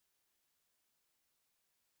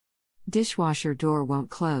Dishwasher door won't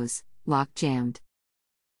close, lock jammed.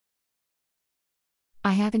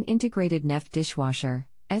 I have an integrated Neff dishwasher,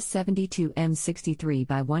 S72M63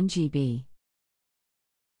 by 1 GB.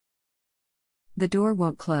 The door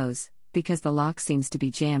won't close, because the lock seems to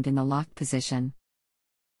be jammed in the locked position.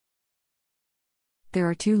 There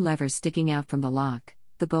are two levers sticking out from the lock,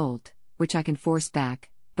 the bolt, which I can force back,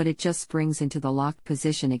 but it just springs into the locked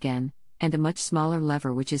position again, and a much smaller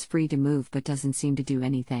lever which is free to move but doesn't seem to do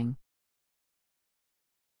anything.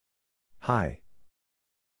 Hi.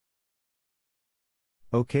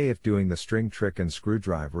 Okay, if doing the string trick and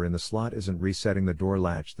screwdriver in the slot isn't resetting the door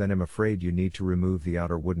latch, then I'm afraid you need to remove the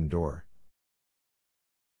outer wooden door.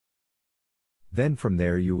 Then from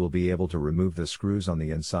there you will be able to remove the screws on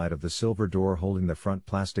the inside of the silver door holding the front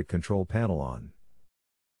plastic control panel on.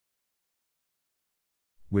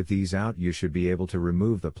 With these out, you should be able to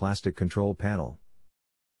remove the plastic control panel.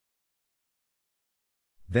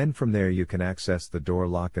 Then from there you can access the door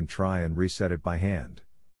lock and try and reset it by hand.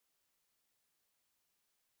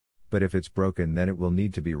 But if it's broken, then it will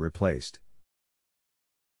need to be replaced.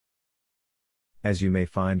 As you may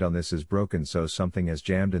find on this is broken, so something has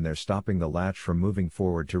jammed in there, stopping the latch from moving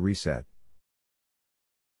forward to reset.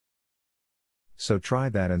 So try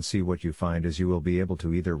that and see what you find, as you will be able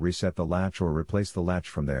to either reset the latch or replace the latch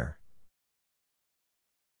from there.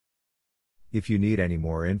 If you need any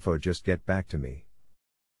more info, just get back to me.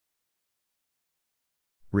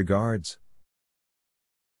 Regards.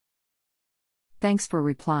 Thanks for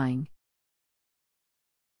replying.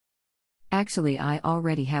 Actually, I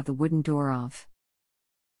already have the wooden door off.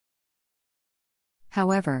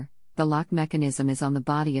 However, the lock mechanism is on the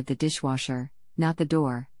body of the dishwasher, not the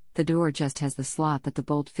door. The door just has the slot that the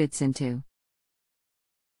bolt fits into.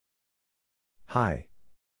 Hi.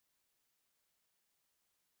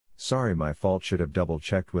 Sorry, my fault, should have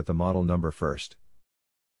double-checked with the model number first.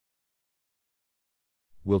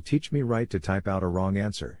 Will teach me right to type out a wrong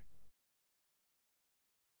answer.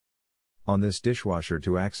 On this dishwasher,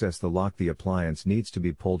 to access the lock, the appliance needs to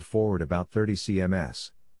be pulled forward about 30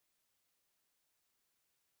 cm.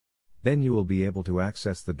 Then you will be able to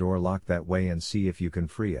access the door lock that way and see if you can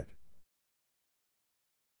free it.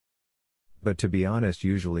 But to be honest,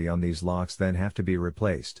 usually on these locks then have to be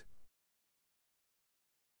replaced.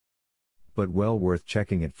 But well worth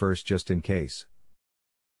checking it first just in case.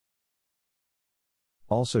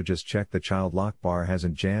 Also just check the child lock bar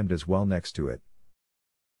hasn't jammed as well next to it.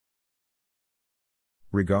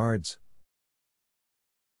 Regards.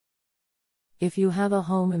 If you have a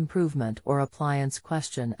home improvement or appliance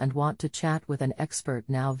question and want to chat with an expert,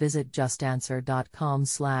 now visit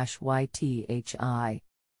JustAnswer.com/YTHI.